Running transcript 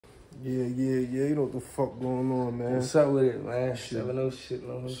Yeah. You know what the fuck going on, man. What's up with it, man? 7-0 shit,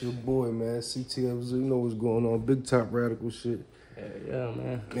 no It's shit. your boy, man. CTFZ, you know what's going on. Big top radical shit. Yeah,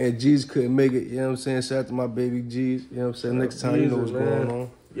 man. Man, G's couldn't make it, you know what I'm saying? Shout out to my baby G's, you know what I'm saying? Next time, you know what's going on.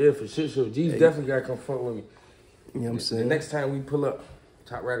 Yeah, for shit, sure. G's definitely gotta come fuck with me. You know what I'm saying? The next time we pull up,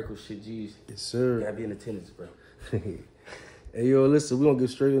 top radical shit, G's. Yes, sir. Gotta be in attendance, bro. Hey, yo, listen, we're gonna get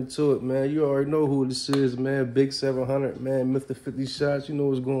straight into it, man. You already know who this is, man. Big 700, man. Mr. 50 Shots. You know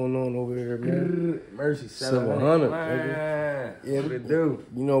what's going on over here, man. Mercy, 700, man. Yeah, what it do?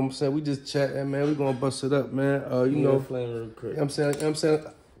 You know what I'm saying? We just chatting, man. We gonna bust it up, man. You know, flame real quick. You know what I'm saying?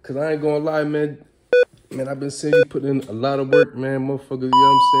 Cause I ain't gonna lie, man. Man, I've been seeing you put in a lot of work, man, motherfuckers, you know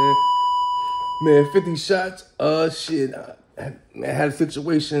what I'm saying? Man, 50 Shots, shit. I had a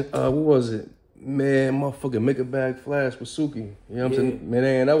situation, what was it? Man, motherfucking Make a Bag Flash with Suki. You know what I'm saying?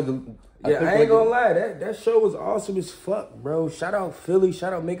 Man, that was the... I ain't gonna lie, that show was awesome as fuck, bro. Shout out Philly,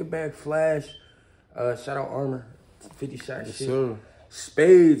 shout out Make a Bag Flash, shout out Armor, 50 Shot yes, shit. Sir.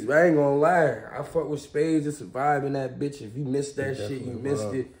 Spades, I ain't gonna lie. I fuck with Spades. It's a vibe in that bitch. If you missed that shit, you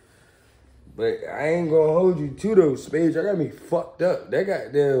missed it. But I ain't gonna hold you to those Spades. I got me fucked up. That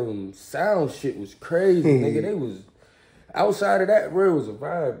goddamn sound shit was crazy, nigga. They was outside of that, bro. It was a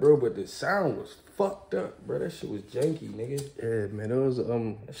vibe, bro. But the sound was fucked up, bro. That shit was janky, nigga. Yeah, man. There was a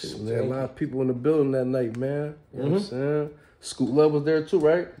lot of people in the building that night, man. You know what I'm saying? Scoot Love was there too,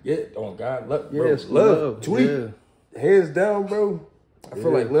 right? Yeah. Oh God, bro. Yeah, Love. Tweet. Yeah. Hands down, bro. I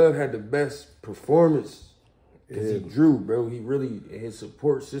feel like Love had the best performance because he drew, bro. He really, his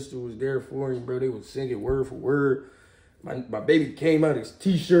support sister was there for him, bro. They would sing it word for word. My baby came out his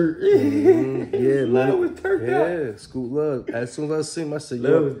t-shirt. Yeah, Love was turned out. Yeah, Scoot Love. As soon as I seen him, I said,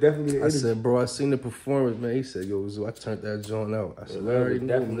 Love was definitely the I energy. said, bro, I seen the performance, man. He said, yo, Zoo, I turned that joint out. I said, Love was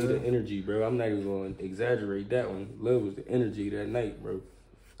definitely the energy, bro. I'm not even going to exaggerate that one. Love was the energy that night, bro.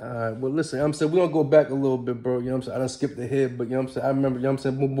 All right, well, listen, you know what I'm saying, we're going to go back a little bit, bro. You know what I'm saying? I done skipped ahead, but you know what I'm saying? I remember, you know what I'm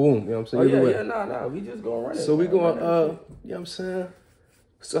saying? Boom, boom. You know what I'm saying? Nah. We just going to run it. So we going, you know what I'm saying?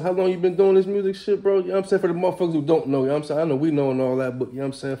 So how long you been doing this music shit, bro? You know what I'm saying? For the motherfuckers who don't know, you know what I'm saying? I know we know and all that, but you know what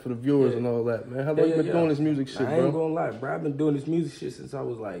I'm saying? For the viewers and all that, man. How long you been doing this music shit, bro? I ain't gonna lie, bro. I've been doing this music shit since I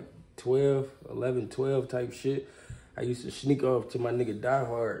was like 12 type shit. I used to sneak off to my nigga Die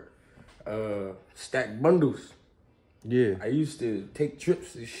Hard, stack bundles. Yeah. I used to take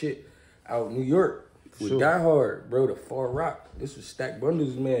trips and shit out in New York with Die Hard, bro, to Far Rock. This was Stack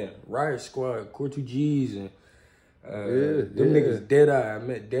Bundles, man. Riot Squad, Core 2 Gs, and them niggas Deadeye. I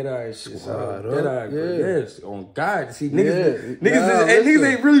met Deadeye and shit. Deadeye, bro. Yes, on God. See, niggas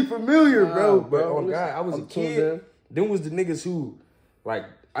ain't really familiar, bro. But on God, I was a kid. Them was the niggas who, like,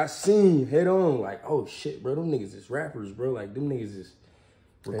 I seen head on, like, oh shit, bro, them niggas is rappers, bro. Like, them niggas is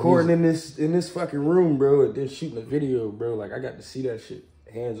recording in this fucking room, bro, and then shooting a video, bro. Like, I got to see that shit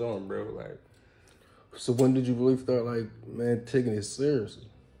hands on, bro. Like, so when did you really start, like, man, taking it seriously?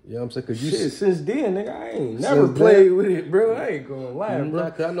 You know what I'm saying? Cause you shit, since then, nigga, I ain't never played with it, bro. I ain't gonna lie,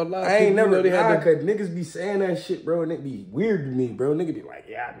 bro. Cause I know a lot of I ain't people, never, they had cause niggas be saying that shit, bro, and it be weird to me, bro. Nigga be like,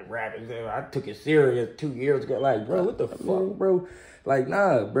 yeah, I've been rapping. I took it serious 2 years ago. Like, bro, what the fuck, bro? Like,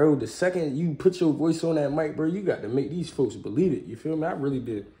 nah, bro. The second you put your voice on that mic, bro, you got to make these folks believe it. You feel me? I really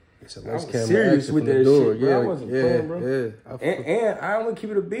did. I was serious with that shit, bro. Yeah, I wasn't playing, bro. Yeah. And I don't want to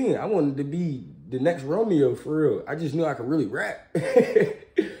keep it a bean. I wanted to be the next Romeo for real. I just knew I could really rap.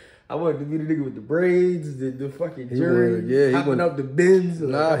 I wanted to be the nigga with the braids, the fucking jury, hopping up the bins.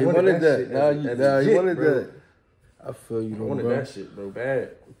 Nah, he wanted that. He wanted that. I feel you, I wanted that shit, bro,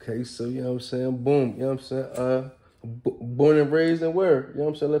 bad. Okay, so, you know what I'm saying? Boom, you know what I'm saying? Born and raised and where? You know what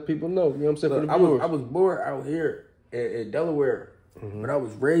I'm saying? Let people know. You know what I'm saying? For the viewers. I was born out here in Delaware, but I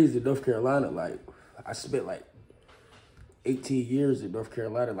was raised in North Carolina. Like, I spent like 18 years in North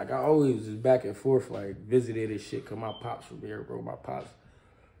Carolina. Like, I always was back and forth, like, visited and shit, because my pops from here, bro. My pops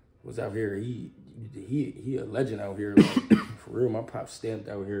was out here. He a legend out here. Like, for real, my pops stamped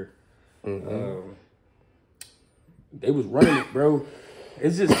out here. They was running it, bro.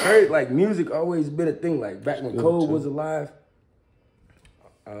 It's just crazy. Like, music always been a thing. Like, back when Cole was alive,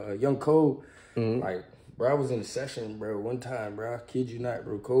 young Cole, like, bro, I was in a session, bro, one time, bro. I kid you not,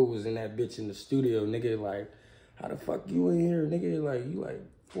 bro. Cole was in that bitch in the studio, nigga, like, how the fuck you in here, nigga? Like, you like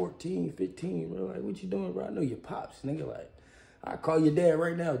 14, 15, bro. Like, what you doing, bro? I know your pops, nigga. Like, I call your dad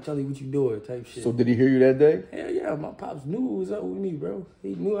right now, tell him what you doing, type shit. So did he hear you that day? Hell yeah, my pops knew what was up with me, bro.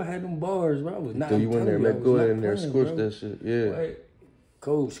 He knew I had them bars, bro. I was not. So you went there, man, go ahead in there, scorch that shit, yeah. Like,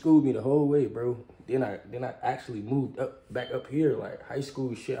 Cole schooled me the whole way, bro. Then I actually moved back up here, like high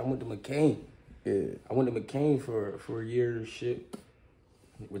school shit. I went to McCain. Yeah. I went to McCain for a year and shit.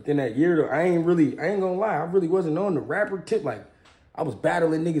 Within that year though, I ain't gonna lie, I really wasn't on the rapper tip. Like, I was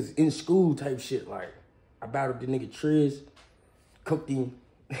battling niggas in school type shit. Like, I battled the nigga Triz, cooked him.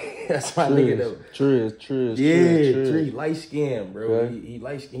 That's my nigga though. Triz. Yeah, Triz, light skin, bro. Okay. He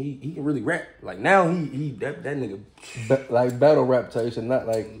light skin. He can really rap. Like now that nigga like battle rap type shit, not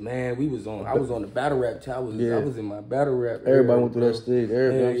like man. I was on the battle rap. I was in my battle rap. Everybody went through that stage.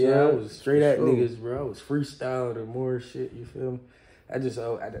 Everybody, I was straight at niggas, bro. I was freestyling and more shit. You feel me?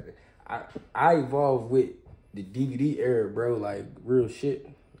 I evolved with the DVD era, bro. Like real shit.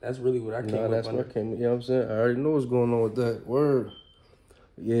 That's really what I came. That's what I came. You know what I'm saying? I already know what's going on with that word.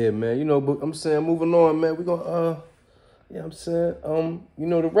 Yeah, man. You know, but I'm saying, moving on, man. We gonna, you know what I'm saying? You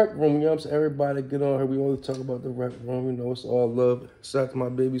know, the rec room, you know what I'm saying? Everybody get on here. We always talk about the rec room. You know, it's all love. Shout out to my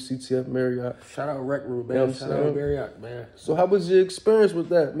baby, CTF Marriott. Shout out rec room, man. You know Shout out Marriott, man. So how was your experience with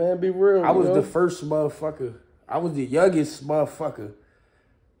that, man? Be real. I was the first motherfucker. I was the youngest motherfucker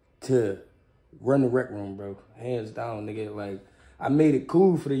to run the rec room, bro. Hands down, nigga. Like, I made it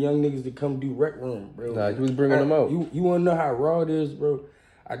cool for the young niggas to come do rec room, bro. Nah, you was bringing them out. You want to know how raw it is, bro?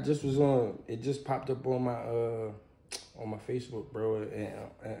 I just was on. It just popped up on my Facebook, bro,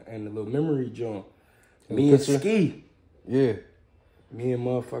 and the little memory joint. Me and Ski. Yeah. Me and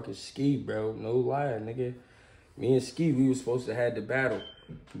motherfucking Ski, bro. No lie, nigga. Me and Ski, we was supposed to have the battle,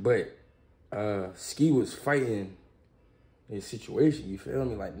 but Ski was fighting a situation. You feel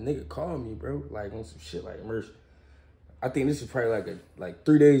me? Like the nigga called me, bro. Like on some shit like Merch. I think this is probably like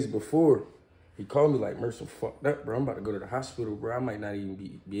 3 days before. He called me like, Mercer fucked up, bro. I'm about to go to the hospital, bro. I might not even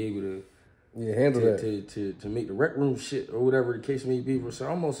be able to handle that. To make the rec room shit or whatever the case may be, bro. So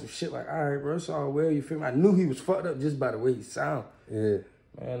I'm on some shit like, all right, bro, it's all well, you feel me? I knew he was fucked up just by the way he sound. Yeah.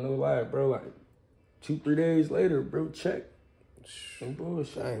 Man, no lie, bro. Like 2-3 days later, bro, check. Some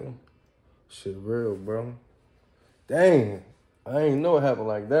bullshit, bro. Shit real, bro. Dang. I ain't know it happened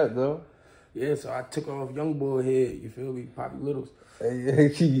like that, though. Yeah, so I took off Young Boy head, you feel me? Poppy Littles. Hey,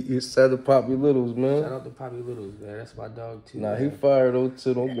 shout out to Poppy Littles, man. Shout out to Poppy Littles, man. That's my dog too. Nah, man. he fired though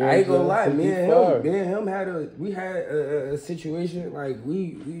too. Don't I ain't gonna lie, me and him had a situation like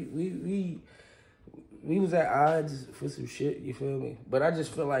we was at odds for some shit. You feel me? But I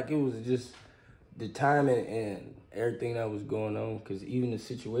just feel like it was just the timing and everything that was going on. Cause even the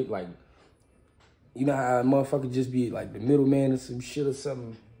situation, like, you know how a motherfucker just be like the middleman or some shit or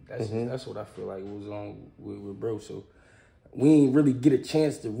something. That's what I feel like was on with bro. So we ain't really get a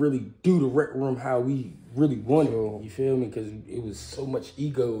chance to really do the rec room how we really wanted. You feel me? Because it was so much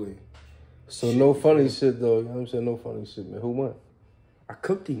ego and so shit, no funny shit though. You know what I'm saying? No funny shit, man. Who won? I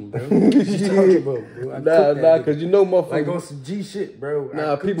cooked him, bro. What you talking about, bro? Nah, because you know motherfuckers. Like on some G shit, bro.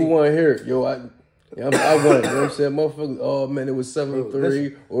 Nah, people want to hear it. Yo, I won. You know what I'm saying? Motherfuckers, oh man, it was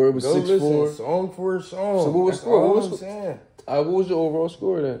 7-3 or it was 6-4. Song for a song. So what was score? What was I'm saying? What was your overall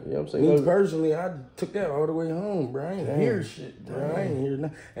score then? You know what I'm saying? Me personally, I took that all the way home, bro. I ain't hear shit, bro. I ain't hear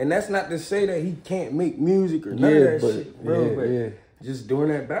nothing. And that's not to say that he can't make music or none of that shit, bro. Just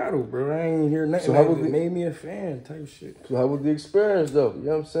during that battle, bro, I ain't hear nothing. So how it made me a fan type shit. So how was the experience though? You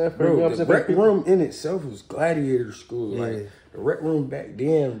know what I'm saying? Bro, the rec room in itself was gladiator school. Yeah. Like the rec room back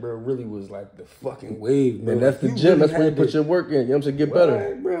then, bro, really was like the fucking wave, bro. Man, that's the gym. That's where you put your work in. You know what I'm saying? Get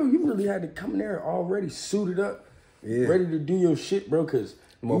better. Bro, you really had to come there already suited up. Yeah. Ready to do your shit, bro, because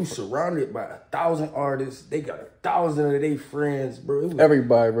you surrounded by 1,000 artists. They got 1,000 of their friends, bro.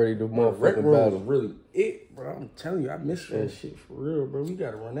 Everybody ready to motherfucking battle. Was really it, bro. I'm telling you, I miss that shit for real, bro. We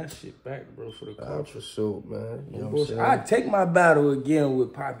got to run that shit back, bro, for the culture. For sure, man. You know what I'm saying? I'd take my battle again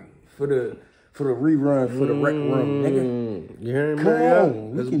with Poppy for the rerun, for the rec room, nigga. You hear me, Come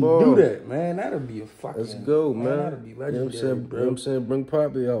on, we can do that, man. That'll be a fucking... Let's go, man. That'll be legendary, you know what I'm saying, bro. You know what I'm saying? Bring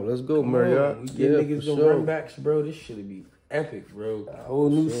Poppy out. Let's go, Marriott. We get niggas some run backs, bro. This shit'll be epic, bro. Whole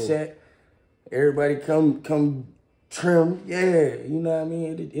new set. Everybody come trim. Yeah, you know what I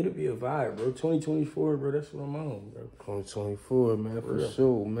mean? It'll be a vibe, bro. 2024, bro. That's what I'm on, bro. 2024, man. For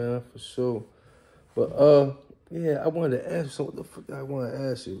sure, man. For sure. But, yeah, I wanted to ask you something. What the fuck I want to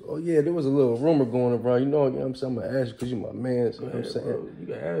ask you? Oh, yeah, there was a little rumor going around. You know what I'm saying? I'm going to ask you because you're my man. So you know what I'm saying? Bro, you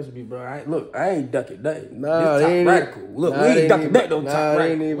can ask me, bro. I ain't ducking nothing. Nah, this top radical. Look, we ain't ducking that no top radical.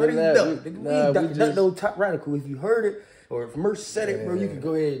 Ain't even that. We ain't ducking that no top radical. If you heard it or if Merch said it, bro, you can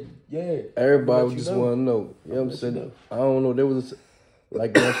go ahead. Yeah. Everybody just want to know. You know what I'm saying? I don't know. There was,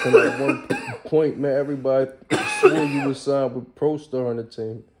 like, at one point, man, everybody swore you was signed with Pro Star on the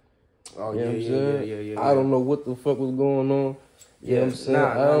team. Oh, you know yeah. I don't know what the fuck was going on. You know what I'm saying?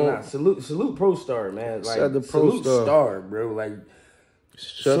 Nah. Salute Pro Star, man. Like, shout the Pro Star, bro. Like,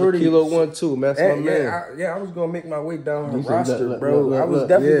 shout out to Kilo 1-2, man. That's my man. I was gonna make my way down her roster, bro. I was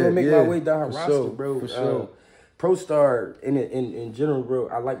definitely gonna make my way down her roster, bro. For sure. ProStar in general, bro.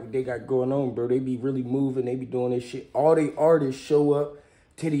 I like what they got going on, bro. They be really moving. They be doing this shit. All they artists show up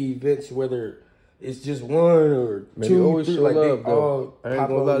to the events, whether it's just one or two. They always show like love, they though. all I ain't pop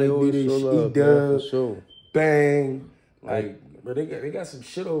gonna up. lie, they They always do show this. love, E-Dub, man, for sure. Bang, like, bro, they got some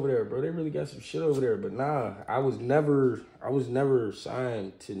shit over there, bro. They really got some shit over there. But nah, I was never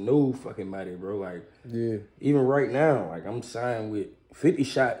signed to no fucking body, bro. Like, Yeah. even right now, like I'm signed with 50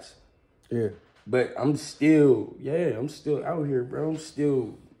 Shots. Yeah. But I'm still out here, bro. I'm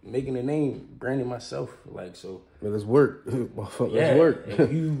still making a name, branding myself, like, so. Man, let's work. Motherfucker, Yeah, let's work.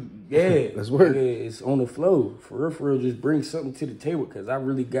 Let's work. It's on the flow. For real, just bring something to the table, because I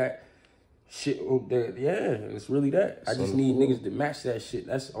really got shit that, it's really that. I just need niggas to match that shit.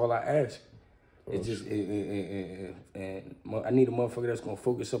 That's all I ask. It's just, and I need a motherfucker that's gonna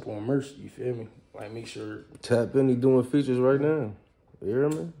focus up on merch, you feel me? Like, make sure. Tap in, he doing features right now. You hear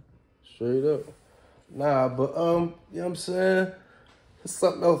me? Straight up. Nah, but, you know what I'm saying? There's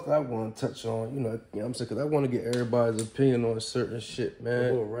something else that I want to touch on, you know what I'm saying? Because I want to get everybody's opinion on certain shit,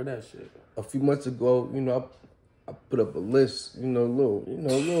 man. Oh, run that shit. A few months ago, you know, I put up a list, little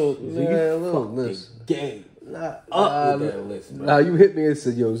list. Game. Nah, with that list, bro. Nah, you hit me and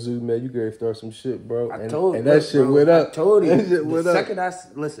said, yo, Zoo, man, you gotta start some shit, bro. I told you. And that shit went up. I told you. That shit went up. Second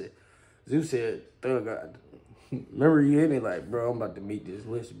listen, Zoo said, Thug, remember you hit me like, bro, I'm about to meet this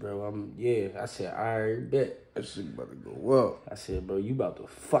list, bro. I said, all right, bet. That shit about to go well. I said, bro, you about to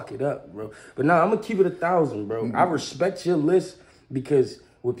fuck it up, bro. But nah, I'm gonna keep it 1,000, bro. Mm-hmm. I respect your list, because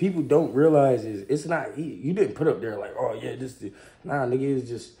what people don't realize is it's not, you didn't put up there like, oh yeah, nah, nigga, it's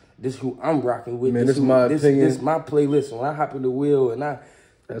just, this who I'm rocking with. Man, this is my opinion. This my playlist. When I hop in the wheel and I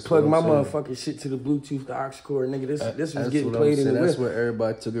plug my motherfucking shit to the Bluetooth, the aux cord, nigga, this was getting played in the whip. That's where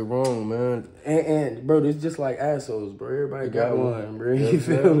everybody took it wrong, man. And bro, it's just like assholes, bro. Everybody got one, bro. You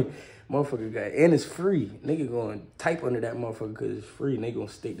feel me? Motherfucker got, and it's free. Nigga gonna type under that motherfucker because it's free. And they gonna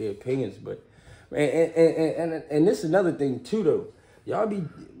state their opinions, but and this is another thing too, though. Y'all be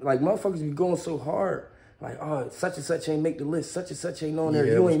like, motherfuckers be going so hard. Like, oh, such and such ain't make the list. Such and such ain't on there.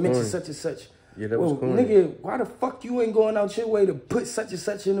 You ain't mention such and such. Yeah, that was corny. Nigga, why the fuck you ain't going out your way to put such and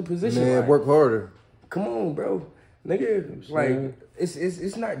such in a position? Man, like, work harder. Come on, bro. Nigga, like,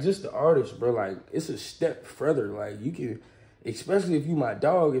 it's not just the artist, bro. Like, it's a step further. Like, you can, especially if you my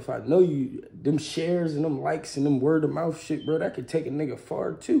dog, if I know you, them shares and them likes and them word of mouth shit, bro, that could take a nigga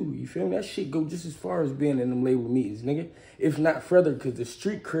far too. You feel me? That shit go just as far as being in them label meetings, nigga. If not further, because the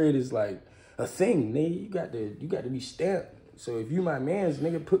street cred is like a thing, nigga. You got to be stamped. So if you my mans,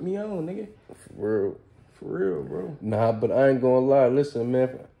 nigga, put me on, nigga. For real, bro. Nah, but I ain't gonna lie. Listen,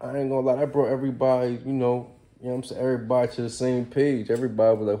 man, I ain't gonna lie. I brought everybody, you know what I'm saying, everybody to the same page.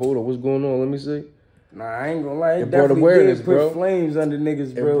 Everybody was like, hold on, what's going on? Let me see. Nah, I ain't gonna lie. It brought definitely awareness, did put bro. Flames under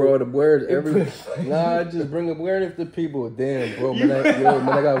niggas, bro. It brought awareness. Nah, just bring awareness to people. Damn, bro, man,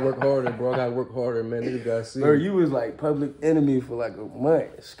 I gotta work harder, bro. I gotta work harder, man. Niggas gotta see. Bro, you was like public enemy for like a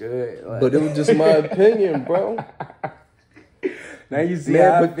month, Scud. Like, but it was just my opinion, bro. Now you see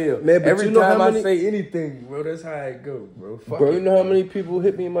man, how but, I feel. Man, but every you know time how many, I say anything, bro, that's how it go, bro. Fuck bro, it, you know how many people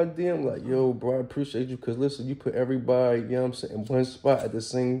hit me in my DM like, yo, bro, I appreciate you, because listen, you put everybody, you know what I'm saying, in one spot at the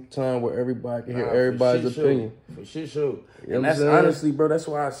same time where everybody can hear everybody's opinion. For shit show. You and that's honestly, bro, that's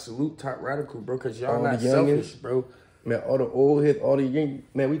why I salute Top Radical, bro, because y'all all not the selfish, bro. Man, all the old hits, all the young,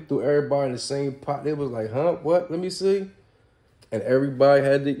 man, we threw everybody in the same pot. They was like, huh, what? Let me see. And everybody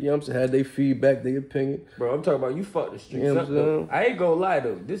had the, you know what I'm saying, had their feedback, their opinion. Bro, I'm talking about you fucked the streets up, though. I ain't gonna lie,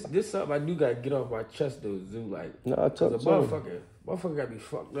 though. This something I do gotta get off my chest, though, Zoo. Like, nah, talk to motherfucker gotta be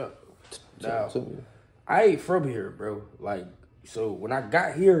fucked up. Now, I ain't from here, bro. Like, so when I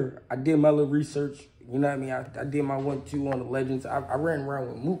got here, I did my little research. You know what I mean? I did my 1-2 on the legends. I ran around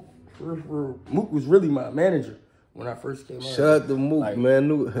with Mook. Mook was really my manager when I first came out. Shout out to Mook, like, man.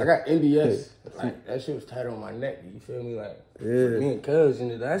 I got NDS. Like, that shit was tight on my neck. You feel me? Like, me and Cuz,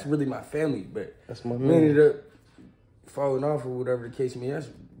 that's really my family. But that's my we ended up falling off or whatever the case may be.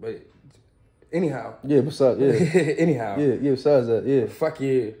 But anyhow. Yeah, besides, yeah. Anyhow. Yeah, besides that, yeah. Fuck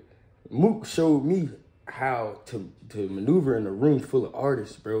yeah. Mook showed me how to maneuver in a room full of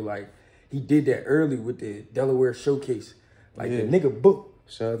artists, bro. Like, he did that early with the Delaware Showcase. Like, the nigga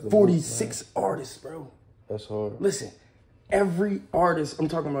booked 46 artists, bro. That's hard. Listen, every artist, I'm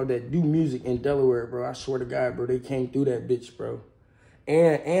talking about that do music in Delaware, bro. I swear to God, bro, they came through that bitch, bro.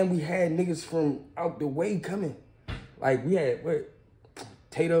 And we had niggas from out the way coming. Like, we had,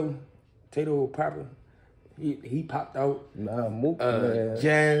 Tato Popper. He popped out. Nah, Mook, man.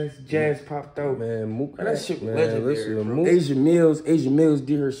 Jazz popped out. Man, Mook. That shit was legendary, bro. Mook. Asia Mills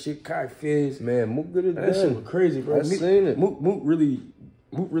did her shit. Kai Fizz. Man, Mook did it. That shit was crazy, bro. I seen it. Mook really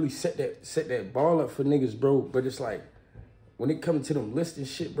Mook really set that ball up for niggas, bro. But it's like, when it comes to them listing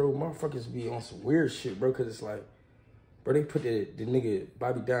shit, bro, motherfuckers be on some weird shit, bro. Cause it's like, bro, they put the nigga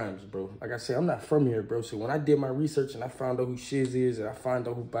Bobby Dimes, bro. Like I said, I'm not from here, bro. So when I did my research and I found out who Shiz is and I found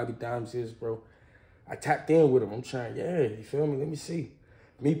out who Bobby Dimes is, bro, I tapped in with him. I'm trying, you feel me? Let me see.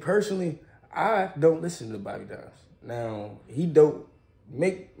 Me personally, I don't listen to Bobby Dimes. Now, he don't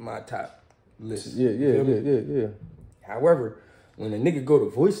make my top list. Yeah. However, when a nigga go to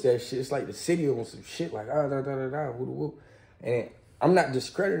voice that shit, it's like the city on some shit like, whoop. And I'm not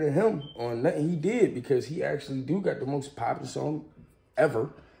discrediting him on nothing he did because he actually do got the most popular song ever.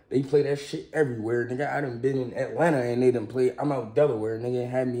 They play that shit everywhere. Nigga, I done been in Atlanta and they done play. I'm out Delaware. Nigga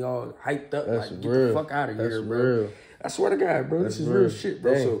had me all hyped up. That's like, real. Get the fuck out of here, bro. Real. I swear to God, bro. This is real shit,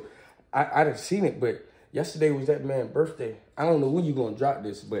 bro. Dang. So I done seen it, but yesterday was that man's birthday. I don't know when you gonna drop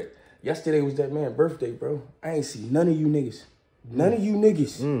this, but yesterday was that man's birthday, bro. I ain't see none of you niggas. None of you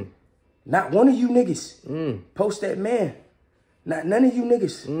niggas. Not one of you niggas. Post that man. Not none of you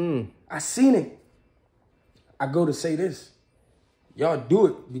niggas. I seen it. I go to say this. Y'all do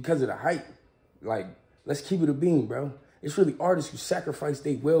it because of the hype. Like, let's keep it a beam, bro. It's really artists who sacrifice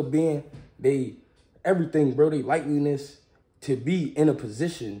their well-being, they everything, bro, they likeliness to be in a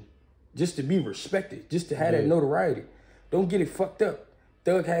position just to be respected, just to have that notoriety. Don't get it fucked up.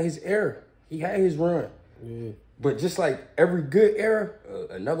 Thug had his era. He had his run. But just like every good era,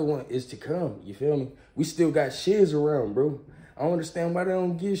 another one is to come. You feel me? We still got Shiz around, bro. I don't understand why they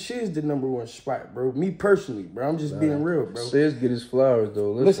don't give Shiz the #1 spot, bro. Me personally, bro. I'm just being real, bro. Shiz get his flowers,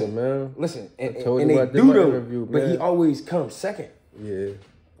 though. Listen, man. Listen. And they do, though. But he always comes second. Yeah.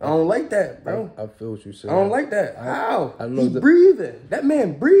 I don't like that, bro. I feel what you saying. I don't like that. How? I know He breathing. That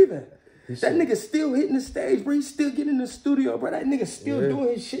man breathing. That nigga still hitting the stage, bro. He still getting in the studio, bro. That nigga still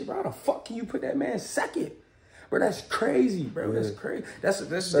doing his shit, bro. How the fuck can you put that man second? Bro, that's crazy, bro. That's crazy. That's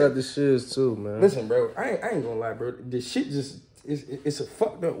shout out to Shiz too, man. Listen, bro, I ain't gonna lie, bro. This shit just it's a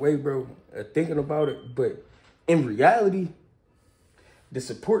fucked up way, bro, thinking about it. But in reality, the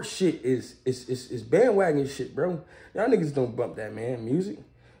support shit is bandwagon shit, bro. Y'all niggas don't bump that man music.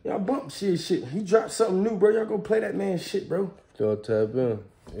 Y'all bump shit. He dropped something new, bro. Y'all go play that man shit, bro. Y'all tap in.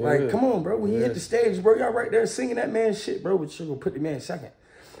 Yeah. Like, come on, bro. When he hit the stage, bro, y'all right there singing that man shit, bro. But you're gonna put the man second.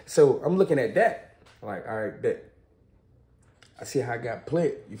 So I'm looking at that. Like, all right, bet. I see how I got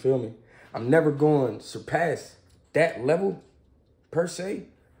played. You feel me? I'm never going to surpass that level, per se,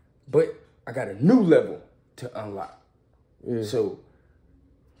 but I got a new level to unlock. So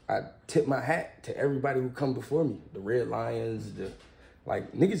I tip my hat to everybody who come before me. The Red Lions,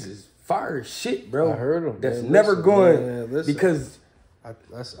 like, niggas is fire as shit, bro. I heard them. That's never going, because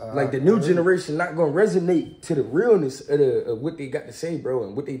like the new generation not going to resonate to the realness of what they got to say, bro,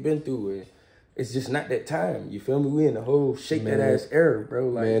 and what they been through. And it's just not that time. You feel me? We in the whole shake that ass era, bro.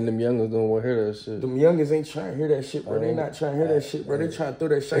 Like, man, them youngers don't want to hear that shit. Them youngers ain't trying to hear that shit, bro. They not trying to hear that shit, bro. They trying to throw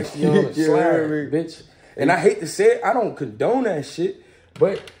that shiesty on and slide, bitch. And I hate to say it, I don't condone that shit,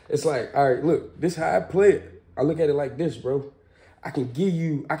 but it's like, all right, look, this how I play it. I look at it like this, bro. I can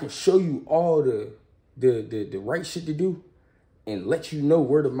show you all the right shit to do and let you know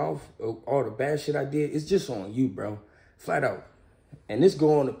word of mouth of all the bad shit I did. It's just on you, bro. Flat out. And this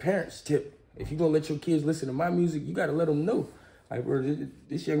go on the parents' tip. If you gonna let your kids listen to my music, you gotta let them know. Like, bro,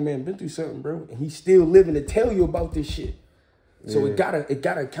 this young man been through something, bro, and he's still living to tell you about this shit. So it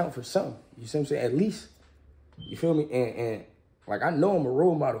gotta account for something. You see what I'm saying? At least, you feel me? And like, I know I'm a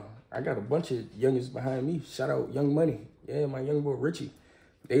role model. I got a bunch of youngins behind me. Shout out Young Money. Yeah, my young boy Richie.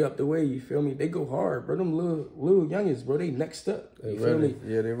 They up the way, you feel me? They go hard, bro. Them little youngins, bro, they next up. You feel me?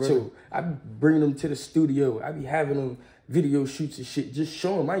 Yeah, they ready. So I bring them to the studio. I be having them video shoots and shit, just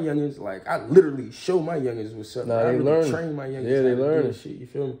showing my youngins, like, I literally show my youngins what's up. I really train my youngins. Yeah, they learn shit, you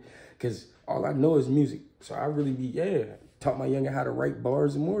feel me? Because all I know is music. So I really be, taught my youngin how to write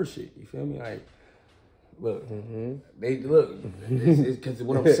bars and more shit. You feel me? Like, look, they look, because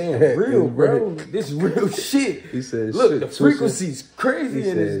what I'm saying, real, bro. This real shit. He said, look, shit, the frequency's crazy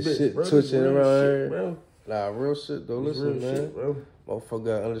in this bitch, shit bro. Twitching around here, bro. Nah, real shit though. Listen, man, shit, bro. Motherfucker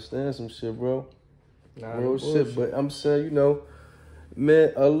gotta understand some shit, bro. Nah, real shit. But I'm saying, you know,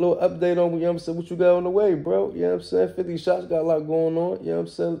 man, a little update on, you know what I'm saying, what you got on the way, bro. You know what I'm saying? 50 Shots got a lot going on. You know what I'm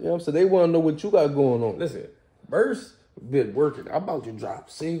saying? You know what I'm saying? They want to know what you got going on. Listen, Burst been working. I'm about to drop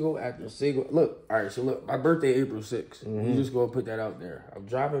single after single. Look, all right, so look, my birthday April 6th. You just gonna put that out there. I'm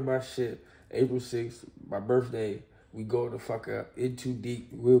dropping my shit April 6th, my birthday. We go the fuck up. In Too Deep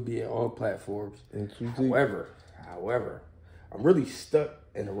will be at all platforms. In Too Deep. However, I'm really stuck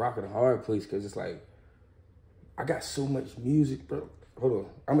in a rock and a hard place because it's like, I got so much music, bro. Hold on.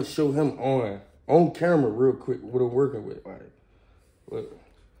 I'm going to show him on camera real quick what I'm working with. Like, look.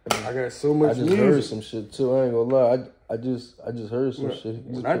 I got so much I just music. heard some shit too. I ain't gonna lie. I just heard some shit.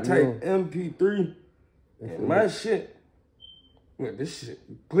 When I type MP3 and my shit, look, this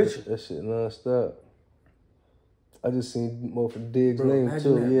shit glitching. That shit non-stop. I just seen motherfucker Diggs' name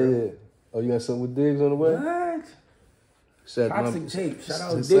too. That, yeah. Oh, you got something with Diggs on the way? What? Toxic Tape. Shout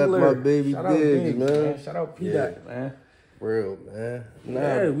out Shout Diggler. my baby Shout out Diggs, man. Shout out P-Dot, man. Real, man. Nah.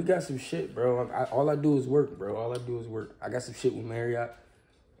 Yeah, we got some shit, bro. All I do is work, bro. All I do is work. I got some shit with Marriott.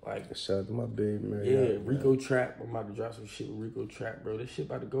 Like, shout out to my baby Marriott. Yeah, Rico Trap. I'm about to drop some shit with Rico Trap, bro. This shit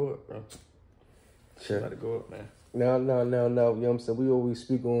about to go up, bro. Shit about to go up, man. Now, you know what I'm saying? We always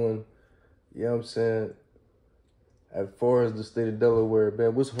speak on, you know what I'm saying, as far as the state of Delaware,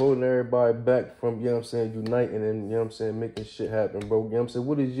 man, what's holding everybody back from, you know what I'm saying, uniting and, you know what I'm saying, making shit happen, bro? You know what I'm saying?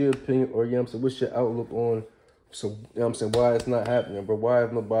 What is your opinion or, you know what I'm saying, what's your outlook on, so, you know what I'm saying, why it's not happening, bro? Why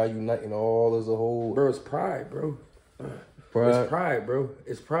is nobody uniting all as a whole? Bro, it's pride, bro. Pride? It's pride, bro.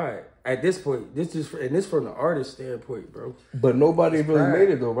 It's pride. At this point, this from the artist standpoint, bro. But nobody it's really pride. made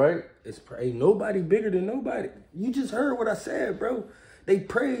it though, right? It's pride. Ain't nobody bigger than nobody. You just heard what I said, bro. They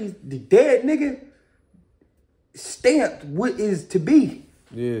praised the dead nigga stamped what is to be.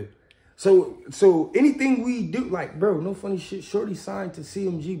 Yeah. So anything we do, like, bro, no funny shit. Shorty signed to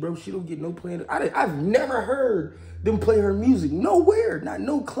CMG, bro. She don't get no play. I've never heard them play her music nowhere. Not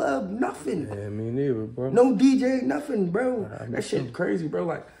no club, nothing. Yeah, me neither, bro. No DJ, nothing, bro. That shit crazy, bro.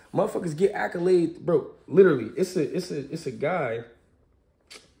 Like, motherfuckers get accolades, bro. Literally, it's a guy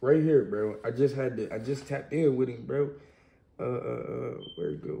right here, bro. I just tapped in with him, bro. Where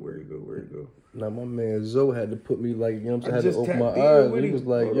he go? Now, my man Zoe had to put me, like, you know what I'm saying, I had to open my eyes. He was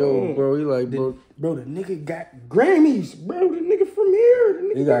like, yo, bro, he like, bro. Bro, the nigga got Grammys, bro. The nigga from here. The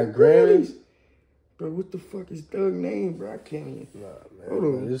nigga he got Grammys? Bro, what the fuck is Thug name, bro? I can't even. Nah, man. Hold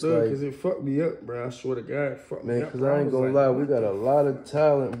on, it's Thug, like, because it fucked me up, bro. I swear to God, it fucked me up. Man, because I ain't gonna lie, we got a lot of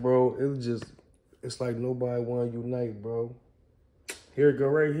talent, bro. It's like nobody want to unite, bro. Here it go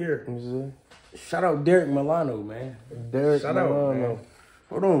right here. You know Shout out Derek Milano, man. Shout out, man.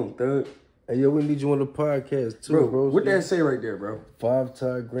 Hold on, Thug. Hey, yo, we need you on the podcast, too, bro. What that say right there, bro?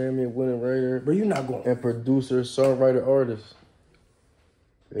 5-time Grammy winning writer. Bro, you not going. And producer, songwriter, artist.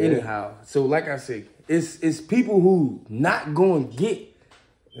 Yeah. Anyhow, so like I say, it's people who not going to get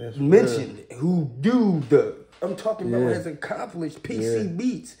mentioned, who do I'm talking about has accomplished PC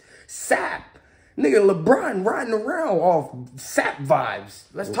Beats, SAP. Nigga, LeBron riding around off SAP vibes.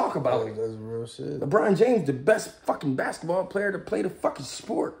 Let's talk about it. That's real shit. LeBron James, the best fucking basketball player to play the fucking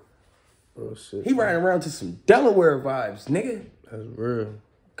sport. Real shit. He riding around to some Delaware vibes, nigga. That's real.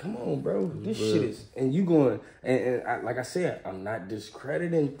 Come on, bro. This shit is, and you going, and I, like I said, I'm not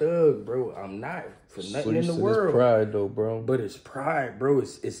discrediting Thug, bro. I'm not for nothing in the world. It's pride, though, bro. But it's pride, bro.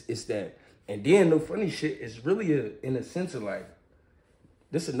 It's that, and then the funny shit is really in a sense of like,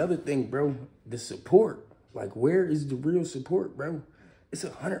 this another thing, bro. The support, like, where is the real support, bro? It's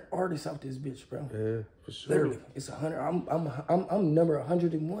 100 artists out this bitch, bro. Yeah, for sure. Literally, it's 100. I'm number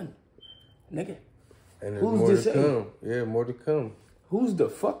 101, nigga. And there's Who's more to to come. Yeah, more to come. Who's the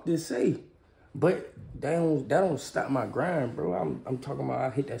fuck to say? But that don't stop my grind, bro. I'm talking about I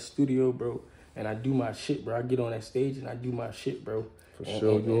hit that studio, bro, and I do my shit, bro. I get on that stage and I do my shit, bro. For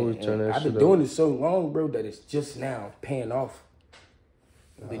sure, you always turn that shit up. I've been doing this so long, bro, that it's just now paying off.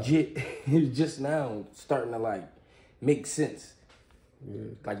 Legit, it's just now starting to like make sense. Yeah.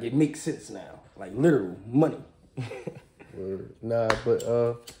 Like it makes sense now, like literal money. Nah, but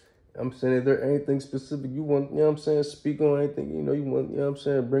I'm saying, is there anything specific you want, you know what I'm saying, speak on anything, you know, you want, you know what I'm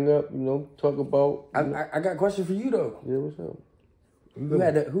saying, bring up, you know, talk about. I got a question for you though. Yeah, what's up?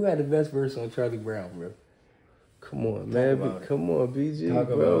 Who had the best verse on Charlie Brown, bro? Come on, man. Come on, BG, Talk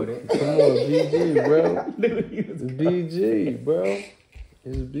bro. about it. Come on, BG, bro. It's BG, bro.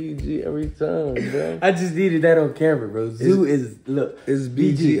 It's BG every time, bro. I just needed that on camera, bro. Zoo It's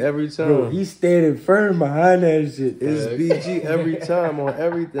BG every time. Bro, he's standing firm behind that shit. It's BG every time on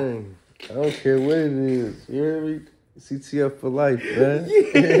everything. I don't care what it is. You hear me? CTF for life, man.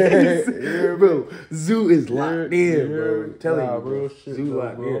 Yeah, bro. Zoo is locked in, bro. I'm telling you, bro. Shit, Zoo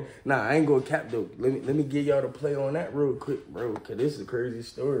locked bro. in. Nah, I ain't gonna cap though. Let me get y'all to play on that real quick, bro. Cause this is a crazy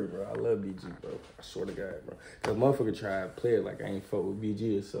story, bro. I love BG, bro. I swear to God, bro. Cause motherfucker try to play it like I ain't fuck with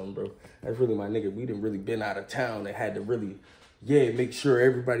BG or something, bro. That's really my nigga. We done really been out of town and had to really, make sure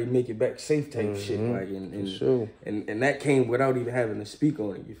everybody make it back safe type shit. Like and that came without even having to speak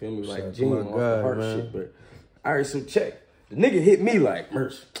on it. You feel me? Like genuine off the heart shit. But all right, so check. The nigga hit me like,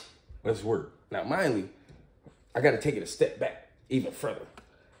 Merch, let's work. Now, mindly, I got to take it a step back even further.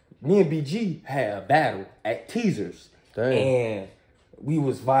 Me and BG had a battle at Teasers. Damn. And we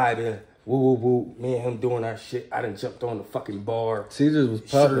was vibing Woo, woo, woo. Me and him doing our shit. I done jumped on the fucking bar. Caesars was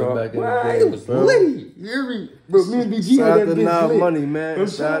popping back in the day, it was bro. litty. You hear me? Bro, me and BG Shout had out that to bitch lit. Money, man.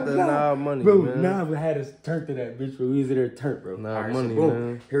 Shout out to Nah Money, bro, man. Nah had us turned to that bitch, bro. We was in there turned, bro. Nah right, Money, so boom,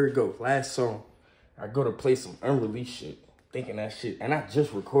 man. Here we go. Last song. I go to play some unreleased shit, thinking that shit, and I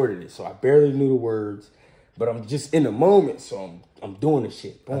just recorded it, so I barely knew the words, but I'm just in the moment, so I'm doing the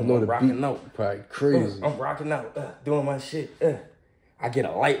shit. Boom, I'm rocking out. Probably crazy. I'm rocking out, doing my shit. I get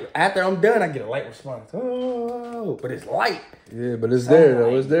a light, after I'm done, I get a light response. Oh, but it's light. Yeah, but it's there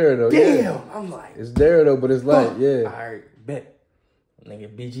though. It's there though. Damn, yeah. I'm like. It's there though, but it's light, yeah. All right, bet.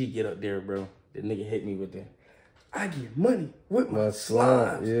 Nigga, BG get up there, bro. The nigga hit me with that. I get money with my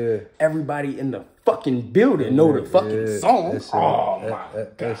slimes. Yeah. Everybody in the fucking building know the fucking song. That shit, oh, my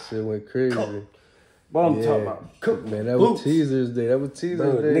God. That shit went crazy. But I'm talking about cook man, that boots. was Teasers Day. That was Teasers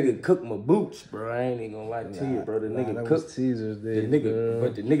bro, Day. Nigga cook my boots, bro. I ain't even gonna lie to you, bro. The nigga that cooked. was Teasers Day. The nigga,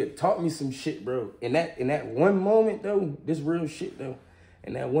 but the nigga taught me some shit, bro. In that one moment though, this real shit though.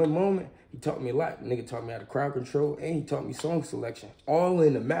 In that one moment, he taught me a lot. The nigga taught me how to crowd control, and he taught me song selection, all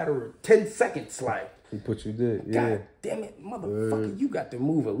in a matter of 10 seconds. Like he put you there, yeah. God damn it, motherfucker, you got to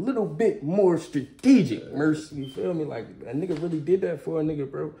move a little bit more strategic, Mercy. You feel me? Like a nigga really did that for a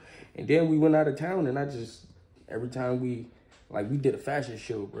nigga, bro. And then we went out of town, and I just. Every time we did a fashion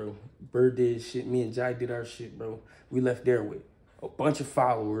show, bro. Bird did shit. Me and Jai did our shit, bro. We left there with a bunch of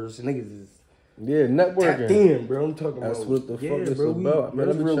followers. Niggas is networking. Tapped in, bro. I'm talking That's about. what the fuck it's bro, about.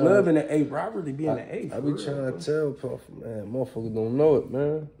 There's real love in the A. Robert to be in the A. I be trying to tell Puff, man, motherfuckers don't know it,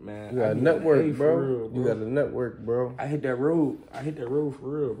 man. Man, you got a network, bro. You got a network, bro. I hit that road. For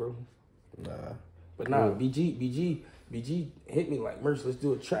real, bro. Nah. But nah, BG hit me like, Merce, let's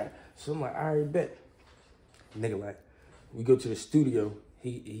do a track. So I'm like, I already bet. Nigga, like, we go to the studio.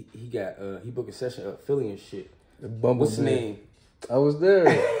 He booked a session up Philly and shit. What's the name? I was there.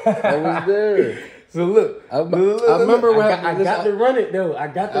 So look, I remember when I got to run it though. I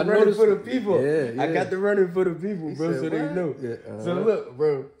got to run it for the people. Yeah. I got to run it for the people, bro, so they know. Yeah, So look,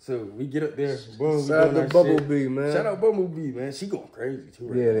 bro. So we get up there. Boom, shout out to Bumblebee, man. Shout out Bumblebee, man. She going crazy too.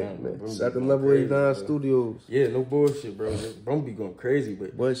 Right now, man. Shout out to Level 89 Studios. Yeah, no bullshit, bro. Bumblebee going crazy,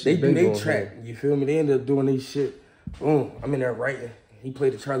 but they do their track. You feel me? They end up doing their shit. Boom. I'm in there writing. He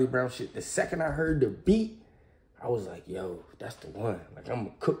played the Charlie Brown shit. The second I heard the beat, I was like, yo, that's the one. Like, I'm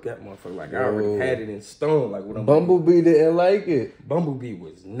gonna cook that motherfucker. Like, I already had it in stone. Like, what I'm Bumblebee didn't like it. Bumblebee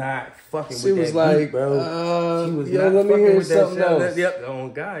was not fucking she with was that like, beat, bro. She was yo, not let me fucking hear with something that else. Yep, oh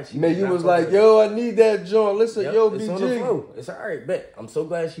God. Man, you was like, yo, I need that joint. Listen, yo, it's BG. on the flow. It's all right, bet. I'm so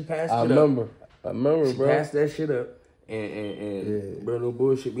glad she passed it up. I remember, she bro. passed that shit up. And bro, no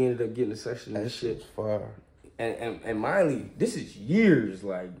bullshit. We ended up getting a session and shit. Fire. And Miley, this is years,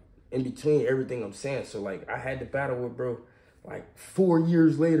 like, in between everything I'm saying. So, like, I had to battle with, bro. Like, 4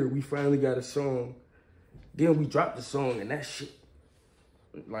 years later, we finally got a song. Then we dropped the song, and that shit,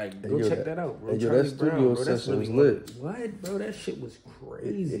 like, go check that out, bro. That studio session was lit. What, bro? That shit was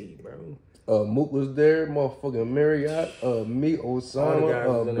crazy, bro. Mook was there, motherfucking Marriott, me,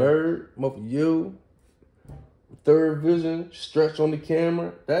 Osama, Bird, motherfucker, you. Third Vision, Stretch on the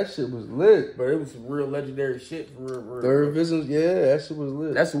camera. That shit was lit. But it was some real legendary shit. For real. Third Vision, yeah, that shit was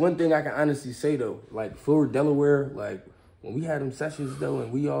lit. That's one thing I can honestly say, though. Like, for Delaware, like, when we had them sessions, though,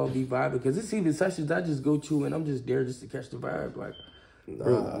 and we all be vibing, because it's even sessions I just go to, and I'm just there just to catch the vibe. Like,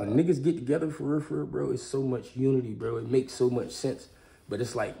 bro, when niggas get together for real, bro, it's so much unity, bro. It makes so much sense. But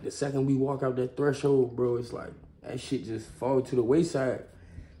it's like, the second we walk out that threshold, bro, it's like, that shit just fall to the wayside.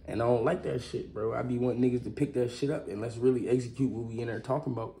 And I don't like that shit, bro. I be wanting niggas to pick that shit up and let's really execute what we in there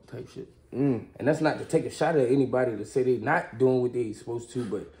talking about type shit. And that's not to take a shot at anybody to say they not doing what they supposed to,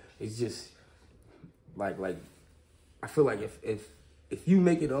 but it's just like I feel like if you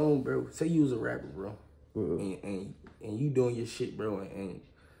make it on, bro, say you was a rapper, bro, and you doing your shit, bro, and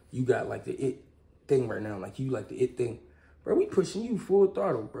you got like the it thing right now, like you like the it thing. Bro, we pushing you full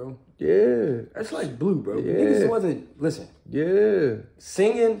throttle, bro. Yeah. That's like Blue, bro. Yeah. Niggas wasn't, listen. Yeah.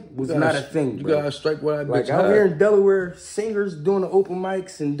 Singing was not a thing, bro. You gotta strike what I like out here in Delaware, singers doing the open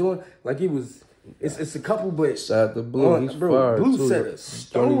mics and doing, like it was, it's a couple, but. Shout out to Blue, he's fire Blue too. set a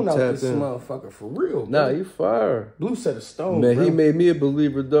stone out this motherfucker, for real, bro. Nah, he fire. Blue set a stone, man, bro. he made me a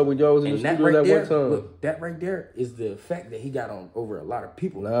believer, though, when y'all was in the studio that one time. Look, that right there is the effect that he got on over a lot of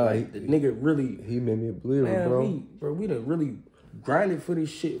people. Nah, like, the nigga really. He made me a believer, bro. We done really grinded for this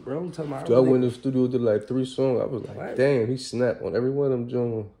shit, bro. I'm talking about. I went in the studio, did like 3 songs. I was like, damn, he snapped on every one of them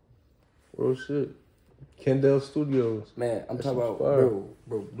joints. Real shit. Kendall Studios. Man, I'm talking about, bro,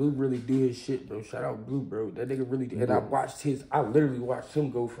 Blue really do his shit, bro. Shout out Blue, bro. That nigga really did. And I literally watched him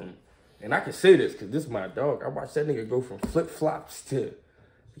go from, and I can say this because this is my dog. I watched that nigga go from flip-flops to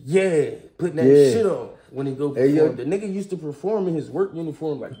putting that shit on when he go perform. Hey, the nigga used to perform in his work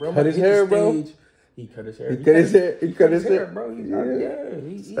uniform, like, bro, cut his hair, bro. He cut his hair. He cut his hair, bro. He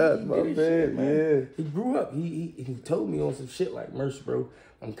That's my did his shit, man. Yeah. He grew up. He told me on some shit like, Merce, bro,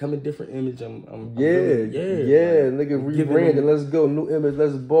 I'm coming different image. I'm nigga rebranded. Let's go. New image.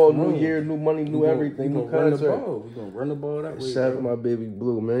 Let's ball. New year, new money, new everything. New contract. We gonna run the ball that way. Shout out to my baby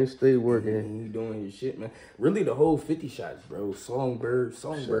Blue, man. Stay working. He doing his shit, man. Really, the whole 50 shots, bro. Songbird is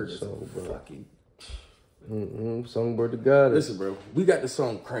fucking. Songbird the God. Listen, bro. We got the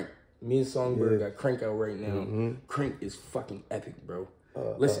song Crank. Me and Songbird got Crank out right now. Crank is fucking epic, bro.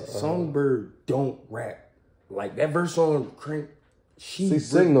 Listen, Songbird don't rap. Like that verse on Crank. She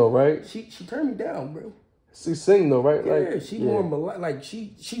sing though, right? She turned me down, bro. She sing though, right? Yeah, like, she more like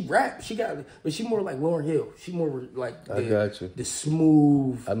she rap. She got, but she more like Lauryn Hill. She more like I got you. The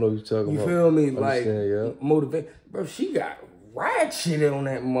smooth. I know what you're talking you about. You feel me? Like motivate, bro. She got ratchet on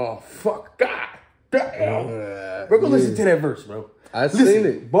that motherfucker. God damn, bro. Go listen to that verse, bro. Seen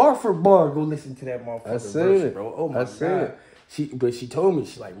it bar for bar. Go listen to that motherfucker verse, bro. Oh my God. She told me,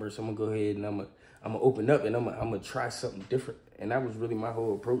 she like, Merce, I'm gonna go ahead and I'm gonna open up and I'm gonna try something different. And that was really my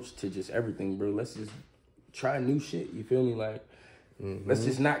whole approach to just everything, bro. Let's just try new shit. You feel me? Like, let's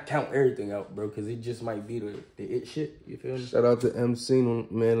just not count everything out, bro, because it just might be the it shit. You feel me? Shout out to MC,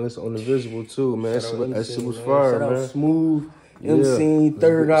 man. Listen on the Visible too, man. That shit was fire, man. Shout out Smooth, MC,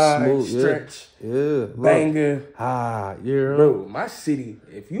 Third Eye, Stretch, Banger. Bro, my city.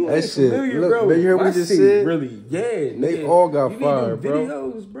 If you ain't familiar, bro, you heard my city said? Really, they all got fired, bro.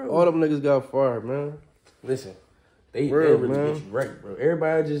 Videos, bro. All them niggas got fired, man. Listen. They really get you right, bro.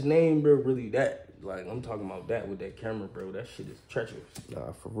 Everybody just named, bro, really that. Like, I'm talking about that with that camera, bro. That shit is treacherous.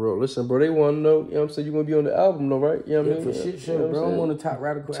 Nah, for real. Listen, bro, they want to know, you know what I'm saying? You going to be on the album, though, right? You know what I mean? For shit show, bro. I'm on the Top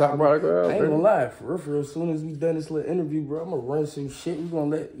Radical album. I ain't gonna lie. For real, as soon as we done this little interview, bro, I'm going to run some shit. We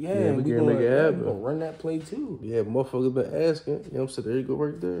going to let, we going to make it happen. We going to run that play, too. Yeah, motherfuckers been asking. You know what I'm saying? There you go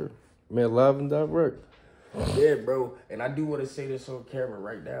right there. Man, live and direct. Yeah, bro. And I do want to say this on camera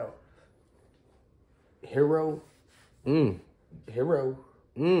right now. Hero. I'm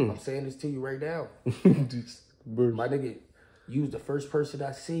saying this to you right now. My nigga, you was the first person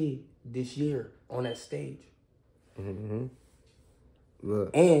I see this year on that stage. Look.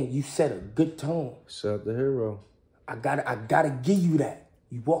 And you set a good tone. Shout out to Hero. I gotta give you that.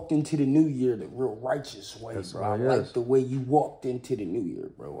 You walked into the new year the real righteous way, bro. I like the way you walked into the new year,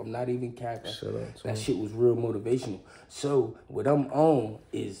 bro. I'm not even capping. That shit was real motivational. So what I'm on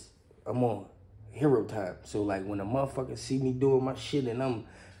is I'm on hero time. So like when a motherfucker see me doing my shit and I'm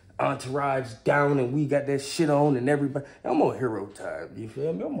entourage down and we got that shit on and everybody, I'm on hero time. You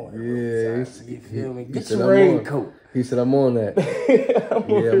feel me? I'm on hero time. You feel me? Get your raincoat. He said I'm on that.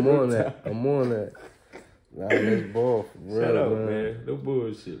 I'm on that. I'm on that. Nah, let's ball. Shout out, man. No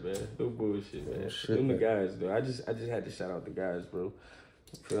bullshit, man. No bullshit, man. Them the guys, though. I just had to shout out the guys, bro.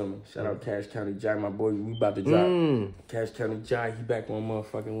 You feel me? Shout out Cash County Jai, my boy. We about to drop. Cash County Jai, he back on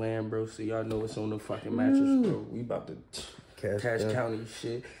motherfucking land, bro. So y'all know it's on the fucking mattress, bro. We about to Cash County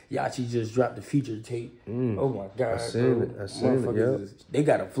shit. Yachi just dropped the feature tape. Oh my God, I seen it. They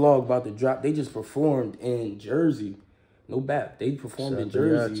got a vlog about to drop. They just performed in Jersey. No bap. They performed in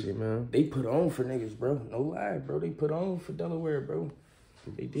Jersey. Yachi, man. They put on for niggas, bro. No lie, bro. They put on for Delaware, bro.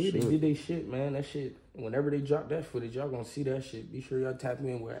 They did. They did their shit, man. That shit, whenever they drop that footage, y'all gonna see that shit. Be sure y'all tap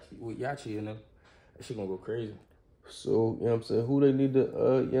in with Yachi and them. That shit gonna go crazy. So, you know what I'm saying? Who they need to, you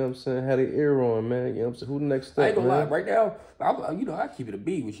know what I'm saying, have their ear on, man? You know what I'm saying? Who the next step, I ain't gonna lie. Right now, I keep it a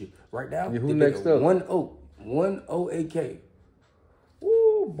beat with you. Right now, who next up? 1-0 AK.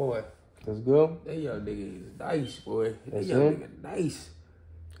 Woo, boy. Let's go. That young nigga is nice, boy. That young nigga nice.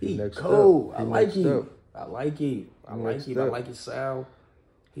 He next cold. Up. I like him. I like him. I like his sound.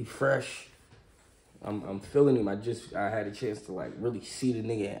 He fresh. I'm feeling him. I had a chance to like really see the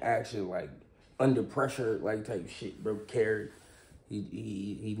nigga in action, like under pressure, like type shit, bro. Carried.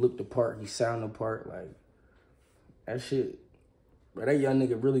 He looked the part. He sounded the part. Like that shit. Bro, that young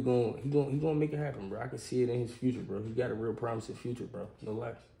nigga really gonna make it happen, bro. I can see it in his future, bro. He got a real promising future, bro. No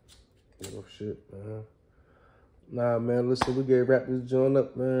lie. Oh shit, man. Nah, man, listen, we gotta wrap this joint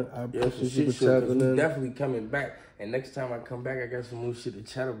up, man. I appreciate you for tapping in. Definitely coming back. And next time I come back, I got some more shit to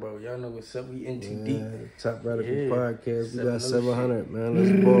chat about. Y'all know what's up. We in too deep. Top Radical Podcast. We got 700, man.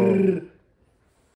 Let's ball.